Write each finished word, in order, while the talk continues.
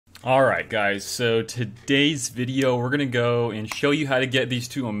Alright guys, so today's video we're going to go and show you how to get these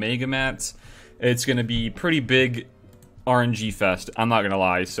two Omega mats. It's going to be pretty big RNG fest, I'm not going to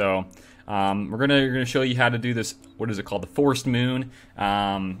lie. So we're gonna show you how to do this, what is it called, the Forest Moon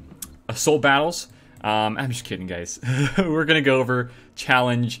Assault Battles. I'm just kidding guys. We're going to go over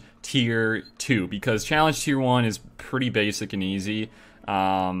Challenge Tier 2 because Challenge Tier 1 is pretty basic and easy.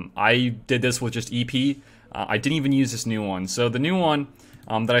 I did this with just EP. I didn't even use this new one. So the new one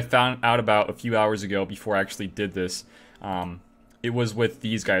that I found out about a few hours ago before I actually did this, it was with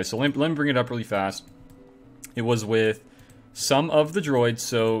these guys. So let me bring it up really fast. It was with some of the droids.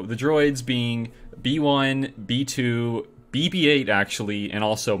 So the droids being B1, B2, BB8 actually, and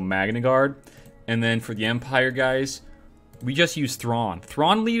also Magna Guard. And then for the Empire guys, we just use Thrawn.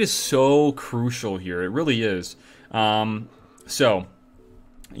 Thrawn lead is so crucial here. It really is. So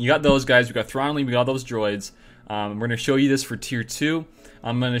you got those guys. We got Thrawn lead. We got those droids. We're going to show you this for Tier 2.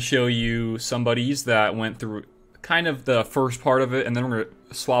 I'm going to show you some buddies that went through kind of the first part of it, and then we're going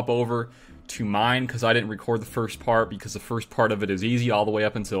to swap over to mine because I didn't record the first part because the first part of it is easy all the way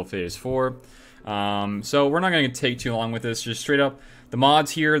up until Phase 4. So we're not going to take too long with this. Just straight up, the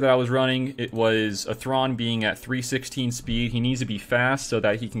mods here that I was running, it was a Thrawn being at 316 speed. He needs to be fast so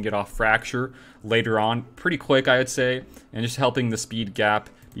that he can get off Fracture later on. Pretty quick, I would say, and just helping the speed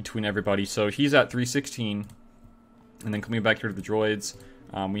gap between everybody. So he's at 316. And then coming back here to the droids,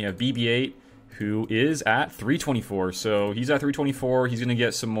 we have BB-8, who is at 324. So he's at 324. He's going to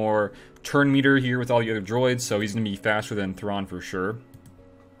get some more turn meter here with all the other droids, so he's going to be faster than Thrawn for sure.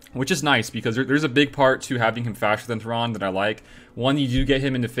 Which is nice, because there's a big part to having him faster than Thrawn that I like. One, you do get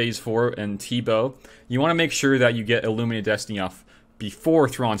him into Phase 4 and T-Bow. You want to make sure that you get Illuminated Destiny off before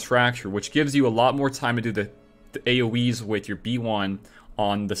Thrawn's Fracture, which gives you a lot more time to do the AoEs with your B1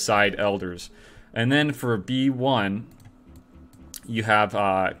 on the side Elders. And then for B1, you have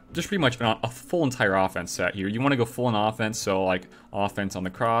just pretty much a full entire offense set here. You want to go full on offense, so like offense on the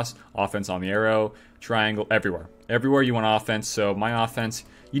cross, offense on the arrow, triangle, everywhere. Everywhere you want offense. So my offense,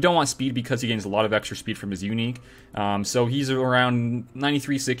 you don't want speed because he gains a lot of extra speed from his unique. So he's around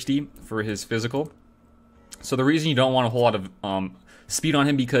 9360 for his physical. So the reason you don't want a whole lot of speed on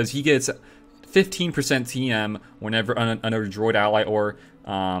him because he gets 15% TM whenever another droid ally or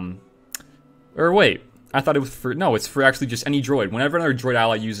wait, I thought it was for, no, it's for actually just any droid. Whenever another droid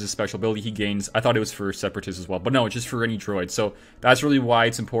ally uses a special ability, he gains, I thought it was for Separatists as well, but no, it's just for any droid. So that's really why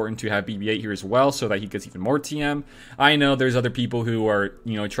it's important to have BB-8 here as well, so that he gets even more TM. I know there's other people who are,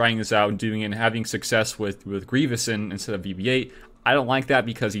 trying this out and doing it and having success with Grievous instead of BB-8. I don't like that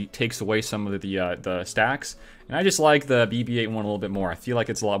because he takes away some of the stacks, and I just like the BB-8 one a little bit more. I feel like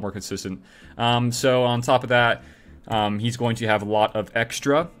it's a lot more consistent. So on top of that, he's going to have a lot of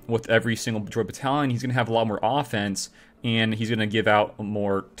extra with every single droid battalion. He's going to have a lot more offense, and he's going to give out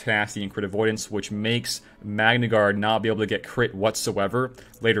more tenacity and crit avoidance, which makes Magna Guard not be able to get crit whatsoever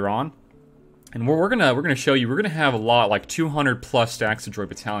later on. And we're gonna show you, we're gonna have a lot, like 200 plus stacks of droid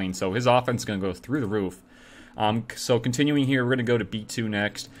battalion, so his offense is gonna go through the roof. So continuing here, we're gonna go to B2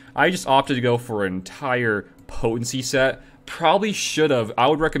 next. I just opted to go for an entire potency set. Probably should have. I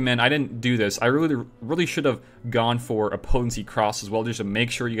would recommend. I didn't do this. I really should have gone for a potency cross as well, just to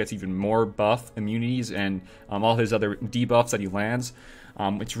make sure he gets even more buff immunities and all his other debuffs that he lands.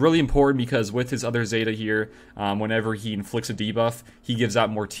 It's really important because with his other Zeta here, whenever he inflicts a debuff, he gives out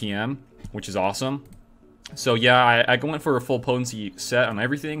more TM, which is awesome. So yeah, I went for a full potency set on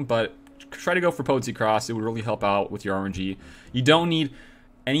everything, but try to go for potency cross. It would really help out with your RNG. You don't need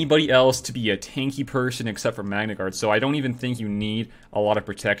anybody else to be a tanky person except for Magna Guard, so I don't even think you need a lot of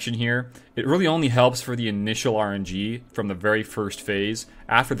protection here. It really only helps for the initial RNG from the very first phase.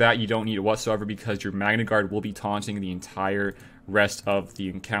 After that, you don't need it whatsoever because your Magna Guard will be taunting the entire rest of the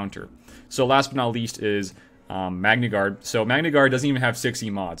encounter. So last but not least is Magna Guard. So Magna Guard doesn't even have 60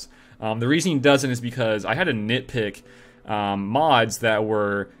 mods. The reason he doesn't is because I had to nitpick mods that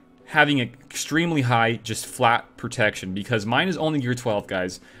were having extremely high, just flat protection, because mine is only gear 12,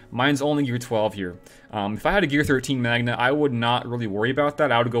 guys. Mine's only gear 12 here. If I had a gear 13 Magna, I would not really worry about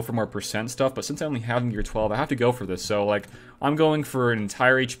that. I would go for more percent stuff, but since I only have gear 12, I have to go for this. So, like, I'm going for an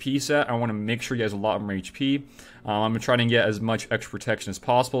entire HP set. I want to make sure he has a lot more HP. I'm trying to get as much extra protection as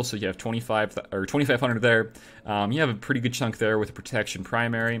possible, so you have 2,500 there. You have a pretty good chunk there with a protection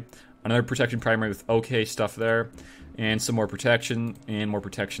primary. Another protection primary with okay stuff there. And some more protection, and more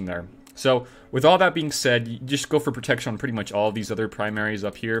protection there. So, with all that being said, you just go for protection on pretty much all of these other primaries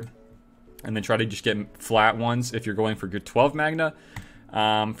up here. And then try to just get flat ones if you're going for good 12 Magna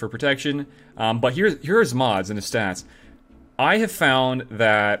for protection. But here's mods and the stats. I have found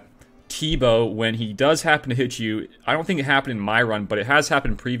that Tebow, when he does happen to hit you, I don't think it happened in my run, but it has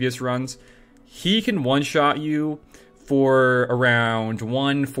happened in previous runs, he can one-shot you for around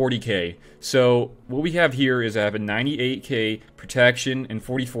 140k. So what we have here is I have a 98k protection and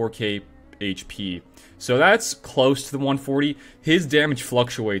 44k HP. So that's close to the 140. His damage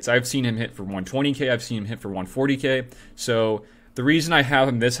fluctuates. I've seen him hit for 120k, I've seen him hit for 140k. So the reason I have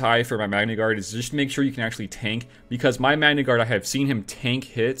him this high for my Magna Guard is just to make sure you can actually tank, because my Magna Guard, I have seen him tank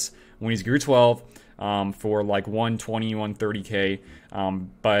hits when he's gear 12 for like 120, 130k.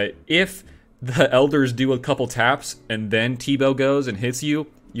 But if the Elders do a couple taps and then Tebow goes and hits you,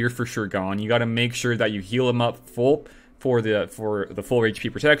 you're for sure gone. You got to make sure that you heal him up full for the full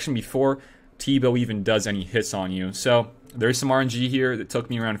HP protection before Tebow even does any hits on you. So there's some RNG here that took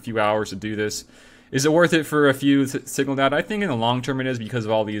me around a few hours to do this. Is it worth it for a few signal data? I think in the long term it is, because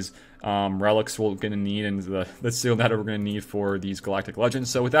of all these relics we're going to need and the signal data we're going to need for these Galactic Legends.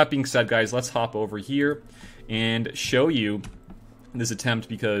 So with that being said, guys, let's hop over here and show you this attempt,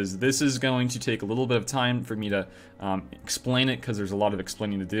 because this is going to take a little bit of time for me to explain it, because there's a lot of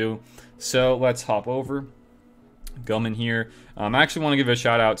explaining to do. So let's hop over. Come in here. I actually want to give a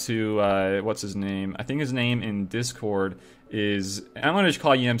shout out to what's his name? I think his name in Discord is, I'm gonna just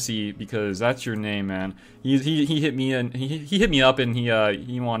call you MC because that's your name, man. He hit me and he hit me up, and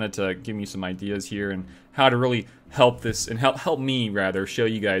he wanted to give me some ideas here and how to really help this and help me rather show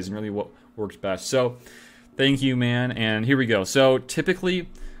you guys and really what works best. So thank you, man. And here we go. So typically,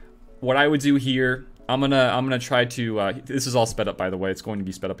 what I would do here, I'm gonna try to. This is all sped up, by the way. It's going to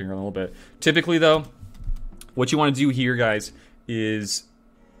be sped up here in a little bit. Typically, though, what you want to do here, guys, is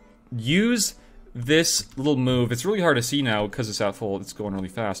use this little move. It's really hard to see now because it's out full. It's going really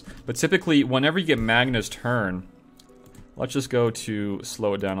fast. But typically, whenever you get Magna's turn, let's just go to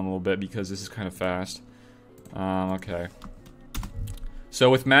slow it down a little bit because this is kind of fast. Okay. So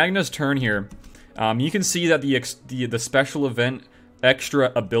with Magna's turn here, you can see that the special event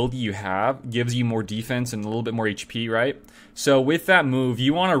extra ability you have gives you more defense and a little bit more HP, right? So with that move,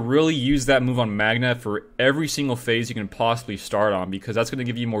 you want to really use that move on Magna for every single phase you can possibly start on, because that's going to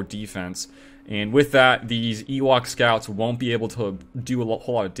give you more defense. And with that, these Ewok scouts won't be able to do a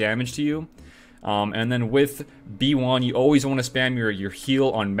whole lot of damage to you. And then with B1, you always want to spam your heal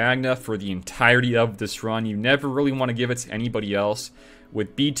on Magna for the entirety of this run. You never really want to give it to anybody else.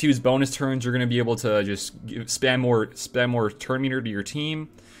 With B2's bonus turns, you're going to be able to just spam more turn meter to your team.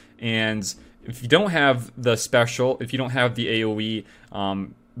 And if you don't have the special, if you don't have the AoE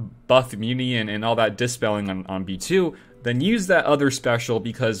buff immunity and all that dispelling on B2, then use that other special,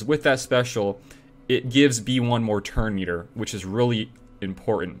 because with that special, it gives B1 more turn meter, which is really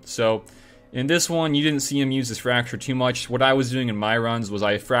important. So in this one, you didn't see him use this fracture too much. What I was doing in my runs was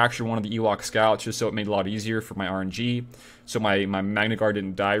I fractured one of the Ewok scouts just so it made it a lot easier for my RNG, so my Magna Guard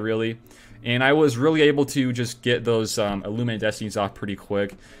didn't die really. And I was really able to just get those Illuminate Destinies off pretty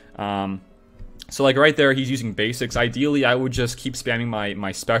quick. So like right there, he's using basics. Ideally, I would just keep spamming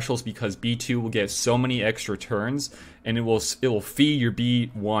my specials, because B2 will get so many extra turns, and it will feed your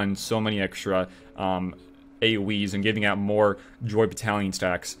B1 so many extra AoEs and giving out more Droid Battalion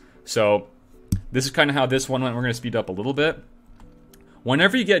stacks. So this is kind of how this one went. We're going to speed up a little bit.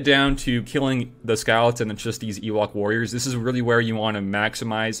 Whenever you get down to killing the scouts and it's just these Ewok warriors, this is really where you want to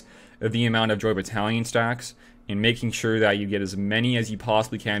maximize the amount of Droid Battalion stacks and making sure that you get as many as you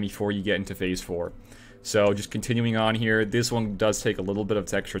possibly can before you get into Phase 4. So just continuing on here, this one does take a little bit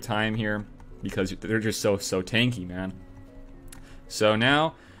of extra time here because they're just so tanky, man. So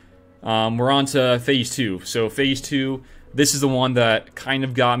now we're on to Phase 2. So Phase 2, this is the one that kind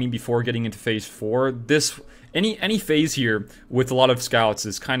of got me before getting into Phase 4. Any phase here with a lot of scouts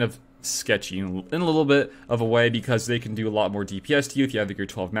is kind of sketchy in a little bit of a way, because they can do a lot more DPS to you if you have the Gear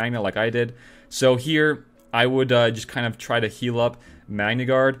 12 Magna like I did. So here, I would just kind of try to heal up Magna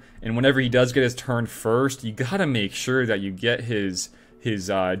Guard, and whenever he does get his turn first, you gotta make sure that you get his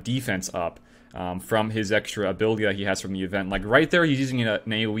defense up from his extra ability that he has from the event. Like right there, he's using an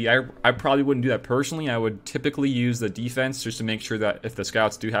AoE. I probably wouldn't do that personally. I would typically use the defense just to make sure that if the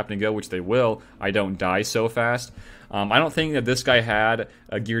scouts do happen to go, which they will, I don't die so fast. I don't think that this guy had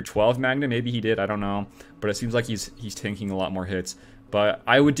a Gear 12 Magna. Maybe he did, I don't know. But it seems like he's tanking a lot more hits. But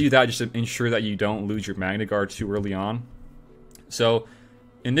I would do that just to ensure that you don't lose your Magna Guard too early on. So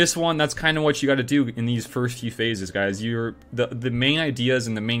in this one, that's kind of what you got to do in these first few phases, guys. The main ideas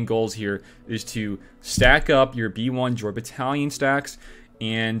and the main goals here is to stack up your B1 Droid Battalion stacks,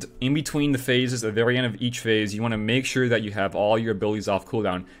 and in between the phases, at the very end of each phase, you want to make sure that you have all your abilities off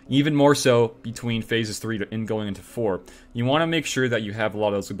cooldown. Even more so between phases 3 and going into 4. You want to make sure that you have a lot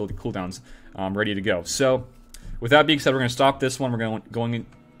of those ability cooldowns ready to go. So with that being said, we're going to stop this one. We're going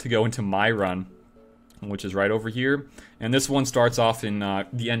to go into my run, which is right over here. And this one starts off in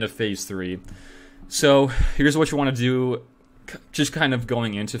the end of phase 3. So here's what you want to do. Just kind of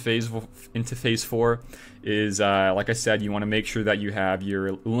going into phase 4 is, like I said, you want to make sure that you have your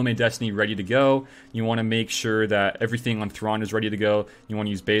Illuminate Destiny ready to go. You want to make sure that everything on Thrawn is ready to go. You want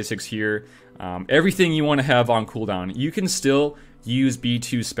to use basics here. Everything you want to have on cooldown. You can still use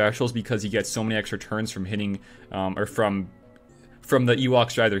B2 specials because you get so many extra turns from hitting, or from the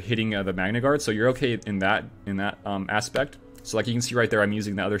Ewoks rather hitting the Magna Guard. So you're okay in that aspect. So like you can see right there, I'm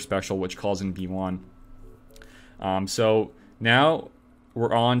using the other special which calls in B1. So now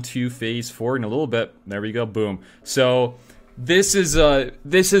we're on to phase 4 in a little bit. There we go, boom. So this is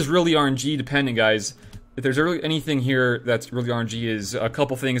really RNG dependent, guys. If there's really anything here that's really RNG is a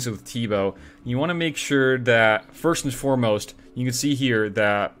couple things with Teebo. You want to make sure that first and foremost, you can see here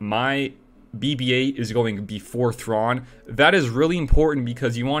that my BB-8 is going before Thrawn. That is really important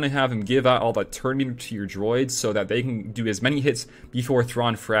because you want to have him give out all the turn meter to your droids so that they can do as many hits before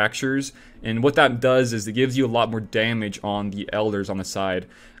Thrawn fractures. And what that does is it gives you a lot more damage on the elders on the side,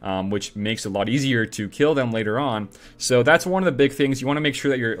 which makes it a lot easier to kill them later on. So that's one of the big things. You want to make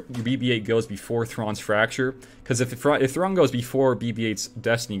sure that your BB-8 goes before Thrawn's fracture, because if Thrawn goes before BB-8's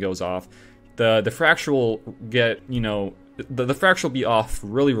destiny goes off, the fracture will get, you know, the fracture will be off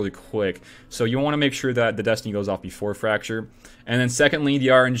really, really quick. So you want to make sure that the destiny goes off before fracture. And then secondly, the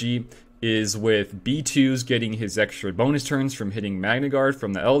RNG is with B2's getting his extra bonus turns from hitting Magna Guard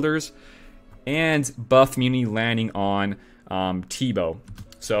from the elders, and buff immunity landing on Teebo.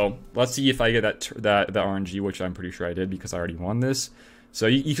 So let's see if I get that RNG, which I'm pretty sure I did because I already won this. So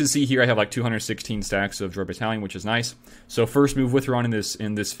you can see here I have like 216 stacks of Droid Battalion, which is nice. So first move with Thrawn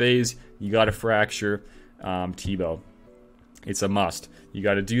in this phase, you got to fracture Teebo. It's a must. You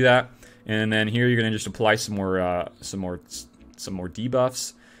got to do that, and then here you're gonna just apply some more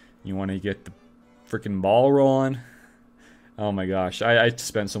debuffs. You want to get the freaking ball rolling. Oh my gosh, I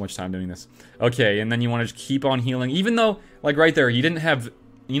spent so much time doing this. Okay, and then you want to just keep on healing, even though like right there you didn't have,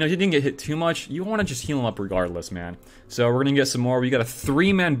 you know, you didn't get hit too much. You want to just heal him up regardless, man. So we're gonna get some more. We got a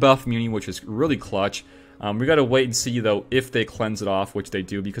 3-man buff immunity, which is really clutch. We gotta wait and see though if they cleanse it off, which they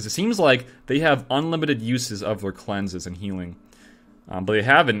do, because it seems like they have unlimited uses of their cleanses and healing. But they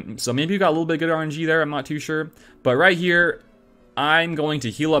haven't, so maybe you got a little bit of good RNG there, I'm not too sure. But right here, I'm going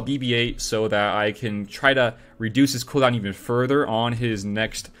to heal up BB-8 so that I can try to reduce his cooldown even further on his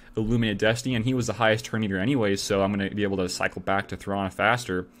next Illuminated Destiny, and he was the highest turn meter anyway, so I'm going to be able to cycle back to Thrawn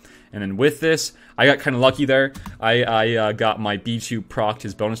faster. And then with this, I got kind of lucky there. I got my B2 procced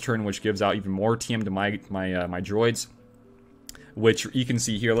his bonus turn, which gives out even more TM to my droids, which you can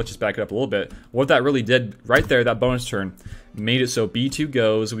see here. Let's just back it up a little bit. What that really did right there, that bonus turn, made it so B2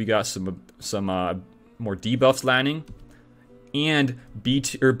 goes. We got some more debuffs landing, and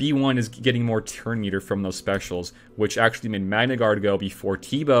B1 is getting more turn meter from those specials, which actually made Magna Guard go before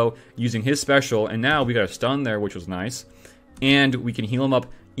Teebo using his special, and now we got a stun there, which was nice. And we can heal him up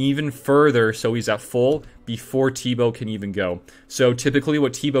even further so he's at full before Teebo can even go. So typically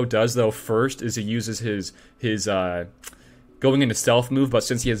what Teebo does though first is he uses his going into stealth move, but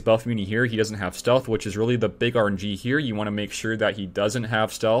since he has buff immunity here, he doesn't have stealth, which is really the big RNG here. You want to make sure that he doesn't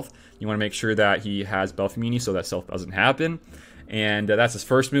have stealth. You want to make sure that he has buff immunity so that stealth doesn't happen. And that's his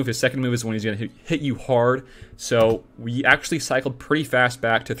first move. His second move is when he's going to hit you hard. So we actually cycled pretty fast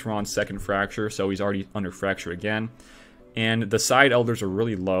back to Thrawn's second fracture, so he's already under fracture again. And the side elders are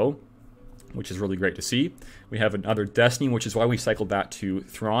really low, which is really great to see. We have another Destiny, which is why we cycled that to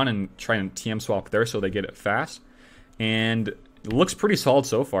Thrawn and try and TM swap there so they get it fast. And it looks pretty solid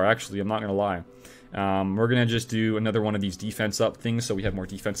so far, actually, I'm not going to lie. We're going to just do another one of these defense up things so we have more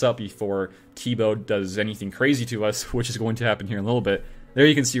defense up before Teebo does anything crazy to us, which is going to happen here in a little bit. There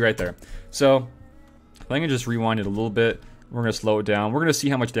you can see right there. So I'm going to just rewind it a little bit. We're going to slow it down. We're going to see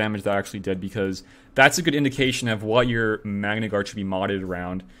how much damage that actually did, because that's a good indication of what your Magna Guard should be modded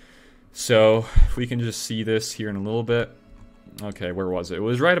around. So if we can just see this here in a little bit. Okay, where was it? It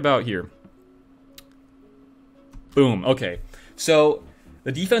was right about here. Boom. Okay, so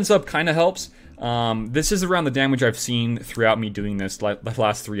the defense up kind of helps. This is around the damage I've seen throughout me doing this the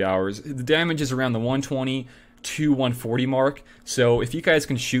last 3 hours. The damage is around the 120 to 140 mark. So if you guys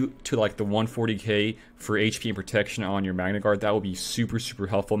can shoot to like the 140k for HP and protection on your Magna Guard, that will be super, super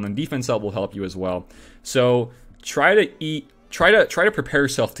helpful. And then defense up will help you as well. So try to prepare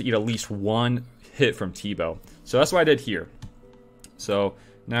yourself to eat at least one hit from Teebo. So that's what I did here. So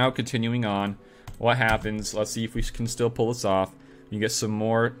now continuing on. What happens? Let's see if we can still pull this off. You get some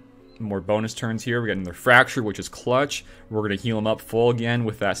more bonus turns here. We got another fracture, which is clutch. We're going to heal him up full again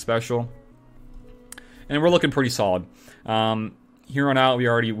with that special. And we're looking pretty solid. here on out, we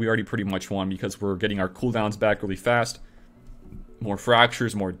already pretty much won because we're getting our cooldowns back really fast. More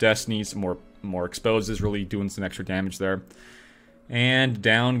fractures, more destinies, more exposes, really doing some extra damage there. And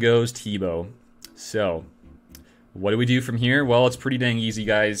down goes T-Bow. So, what do we do from here? Well, it's pretty dang easy,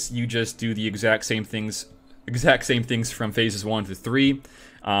 guys. You just do the exact same things from phases 1 to 3.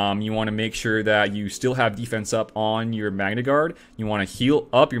 You want to make sure that you still have defense up on your Magna Guard. You want to heal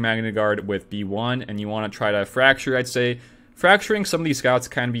up your Magna Guard with B1, and you want to try to fracture, I'd say. Fracturing some of these scouts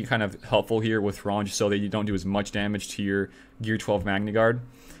can be kind of helpful here with Thrawn, just so that you don't do as much damage to your Gear 12 Magna Guard.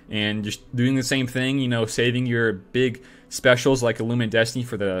 And just doing the same thing, you know, saving your big specials like Illuminate Destiny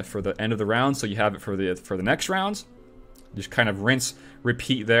for the end of the round, so you have it for the next rounds. Just kind of rinse,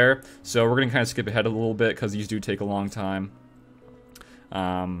 repeat there. So we're gonna kind of skip ahead a little bit because these do take a long time.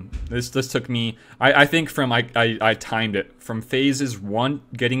 This took me, I think from I timed it from phases 1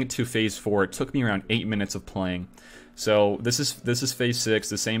 getting to phase 4. It took me around 8 minutes of playing. So this is phase 6,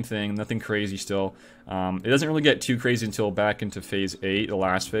 the same thing, nothing crazy still. It doesn't really get too crazy until back into phase 8, the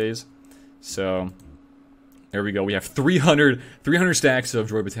last phase. So there we go. We have 300 stacks of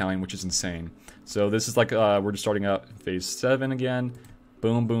Droid Battalion, which is insane. So this is like we're just starting out phase 7 again.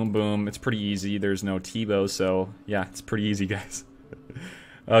 Boom, boom, boom. It's pretty easy. There's no T-Bow, so yeah, it's pretty easy, guys.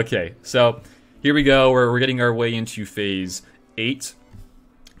 Okay, so here we go. We're getting our way into phase 8.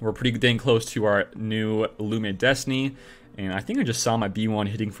 We're pretty dang close to our new Illuminate Destiny, and I think I just saw my B1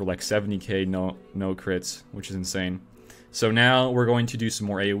 hitting for like 70k, no crits, which is insane. So now we're going to do some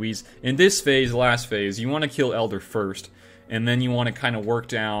more AoEs. In this phase, last phase, you want to kill Elder first, and then you want to kind of work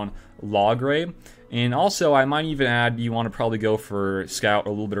down Logray. And also, I might even add, you want to probably go for Scout a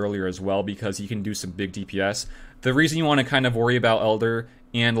little bit earlier as well, because he can do some big DPS. The reason you want to kind of worry about Elder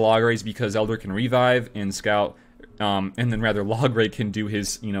and Logray is because Elder can revive, and Scout, and then rather Logray can do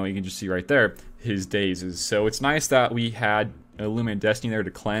his, you know, you can just see right there, his dazes. So it's nice that we had Illuminate Destiny there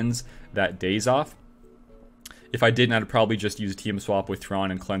to cleanse that daze off. If I didn't, I'd probably just use a TM swap with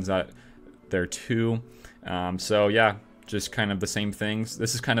Thrawn and cleanse that there too. So yeah, just kind of the same things.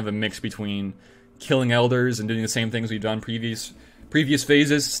 This is kind of a mix between killing Elders and doing the same things we've done previous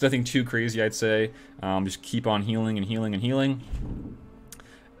phases. It's nothing too crazy, I'd say. Just keep on healing and healing and healing.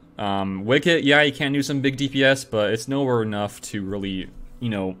 Wicket, yeah, you can do some big DPS, but it's nowhere enough to really, you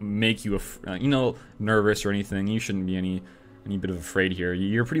know, make you, you know, nervous or anything. You shouldn't be any bit of afraid here.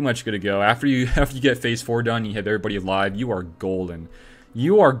 You're pretty much good to go. After you get phase 4 done, you have everybody alive. You are golden.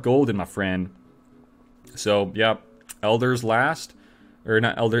 You are golden, my friend. So yeah, Elder's last, or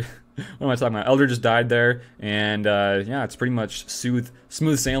not Elder. What am I talking about? Elder just died there, and yeah, it's pretty much smooth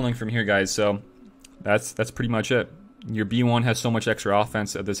sailing from here, guys. So that's pretty much it. Your B1 has so much extra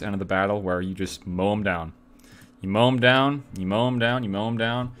offense at this end of the battle where you just mow them down. You mow them down, you mow them down, you mow them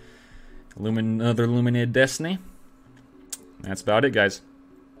down. Another Illuminated Destiny. That's about it, guys.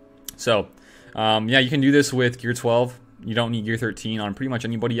 So, yeah, you can do this with Gear 12. You don't need Gear 13 on pretty much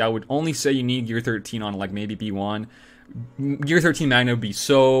anybody. I would only say you need Gear 13 on, like, maybe B1. Gear 13 Magna would be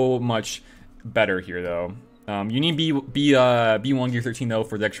so much better here, though. You need B1 Gear 13, though,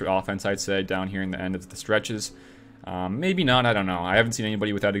 for the extra offense, I'd say, down here in the end of the stretches. Maybe not, I don't know. I haven't seen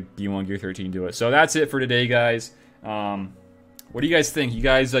anybody without a B1 Gear 13 do it. So that's it for today, guys. What do you guys think? You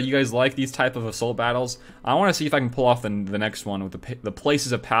guys like these type of assault battles? I want to see if I can pull off the next one with the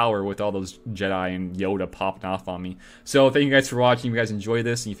places of power with all those Jedi and Yoda popping off on me. So thank you guys for watching. If you guys enjoyed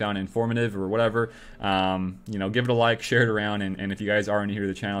this and you found it informative or whatever, you know, give it a like, share it around, and if you guys are new to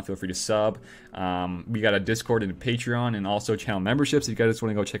the channel, feel free to sub. We got a Discord and a Patreon, and also channel memberships. If you guys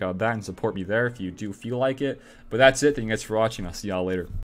want to go check out that and support me there if you do feel like it. But that's it. Thank you guys for watching. I'll see y'all later.